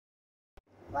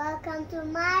Welcome to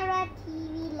Myra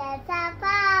TV. Let's have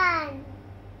fun.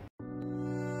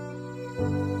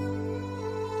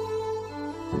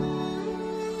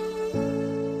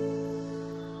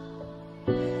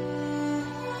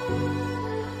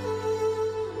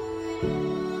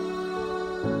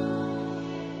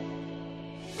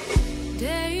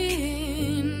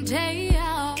 Day in, day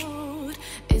out,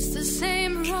 it's the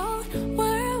same road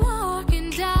we're walking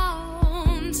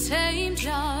down. Same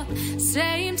job,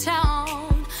 same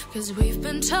town, 'cause we've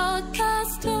been told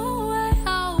that's the way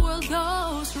our world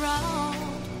goes round.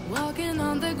 Walking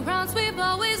on the grounds we've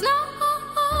always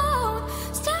known,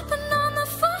 stepping on the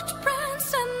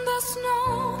footprints in the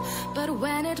snow. But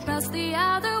when it melts, the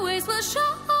other ways will show.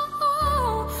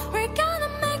 We're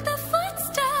gonna make the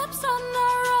footsteps on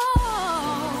our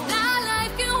own. That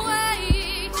life can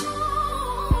wait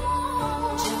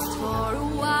just for a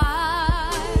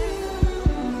while.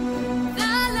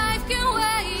 That life can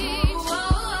wait,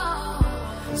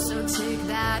 so take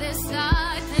that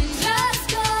aside and just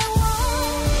go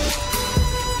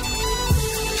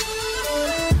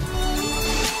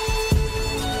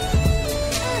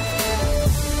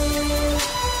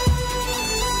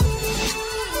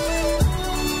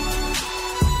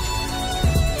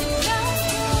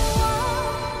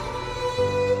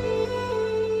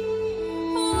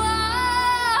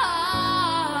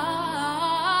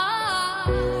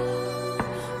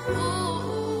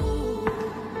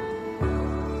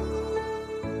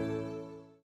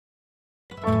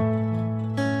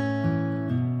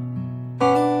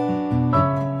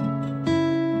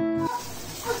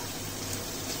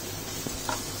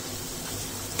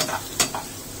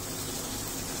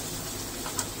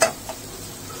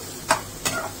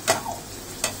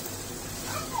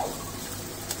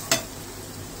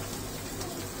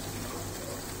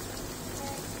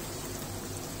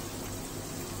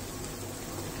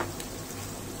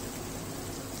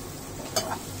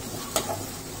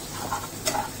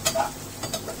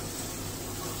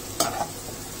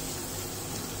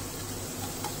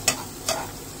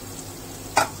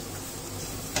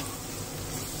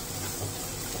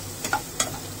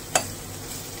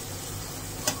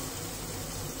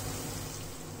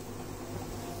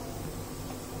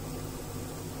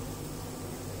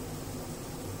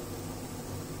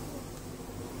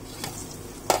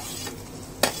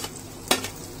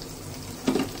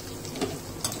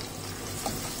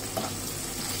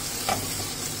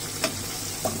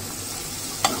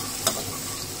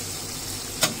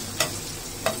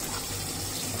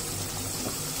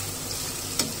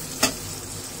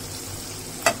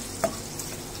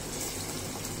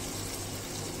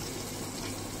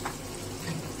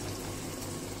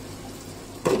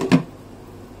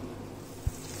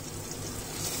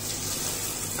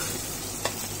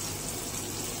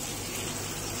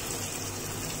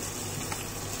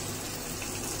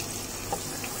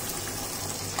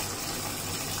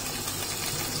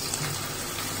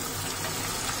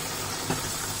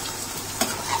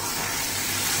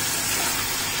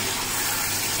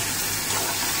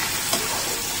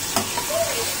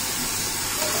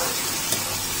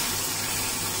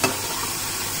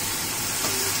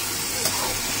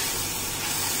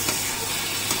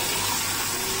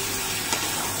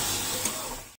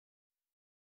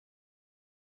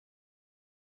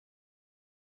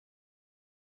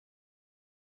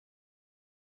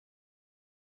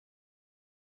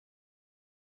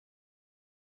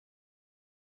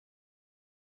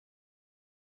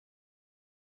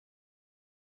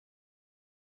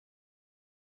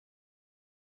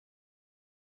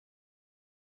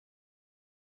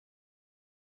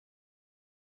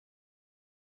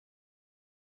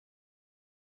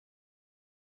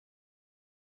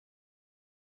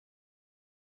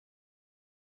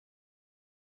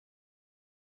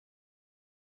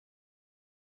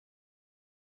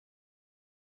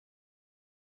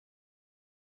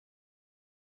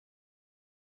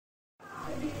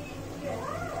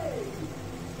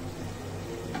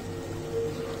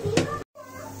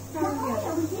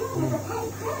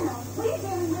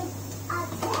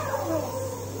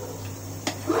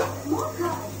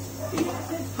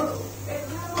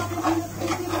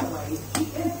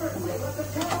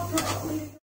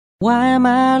Why am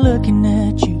I looking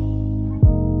at you?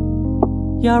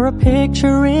 You're a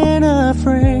picture in a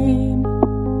frame.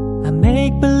 I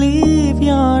make believe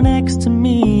you're next to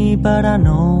me, but I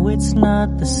know it's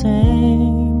not the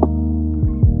same.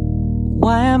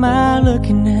 Why am I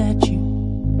looking at you?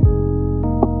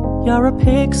 You're a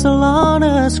pixel on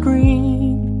a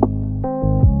screen.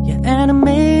 Your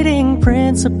animating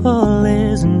principle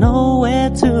is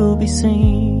nowhere to be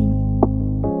seen.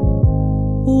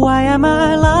 Why am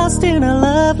I lost in a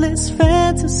loveless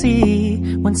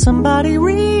fantasy when somebody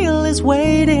real is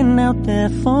waiting out there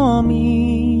for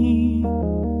me?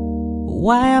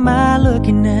 Why am I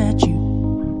looking at you?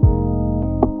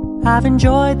 I've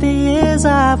enjoyed the years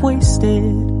I've wasted,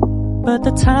 but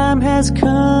the time has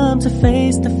come to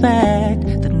face the fact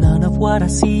that none of what I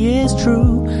see is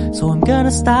true. So I'm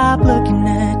gonna stop looking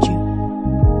at you.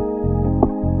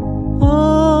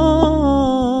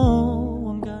 Oh,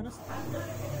 I'm gonna stop.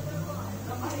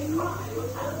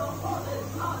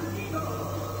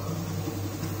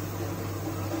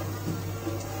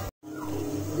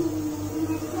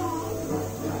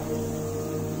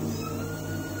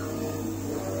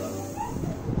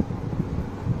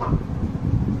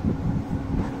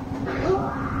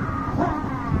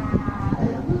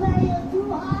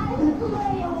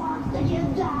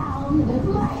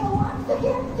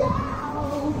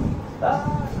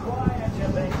 Quiet you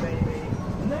big baby.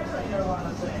 Narrator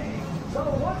wanna sing. So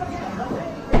once again, the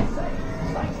thing is safe.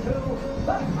 Thanks to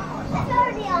the power. It's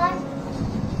already on.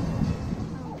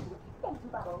 Thank you,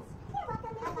 Bubbles. You're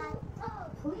welcome, Mary. Oh,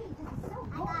 please, this is so Hi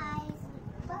cool. guys.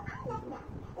 Well, I like that.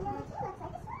 And then he looks like a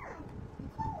swan.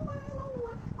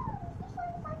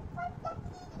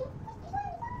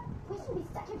 We shouldn't be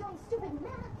stuck here doing stupid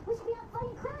math. We should be out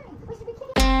fighting crime. We should be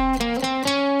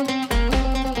kidding.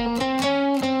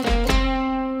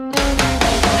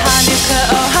 Hanukkah,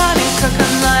 oh Hanukkah,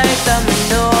 come light the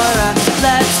menorah.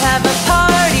 Let's have a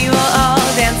party, we'll all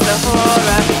dance the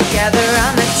hora. Gather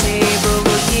around the table,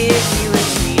 we'll give you a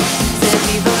treat. Said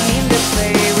people mean to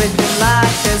play with them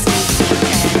like us.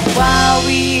 And while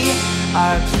we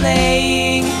are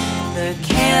playing, the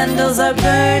candles are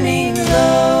burning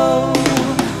low.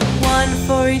 One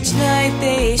for each night,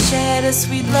 they shed a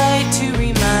sweet light to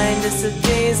remind us of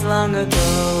days long ago.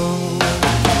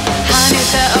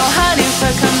 Hanukkah, oh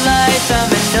Hanukkah, come light the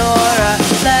menorah.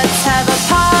 Let's have a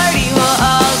party, we'll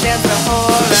all dance the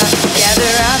hora. Gather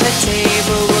around the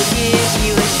table, we'll give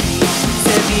you a treat.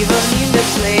 Said people need to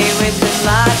play with them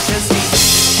like us.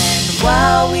 And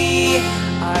while we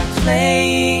are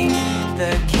playing,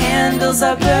 the candles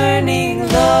are burning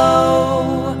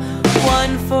low.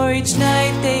 One for each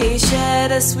night, they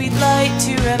shed a sweet light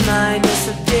to remind us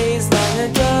of days long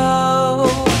ago.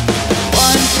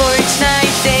 One for each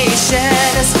night, they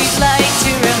shed a sweet light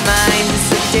to remind us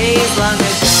of days long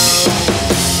ago.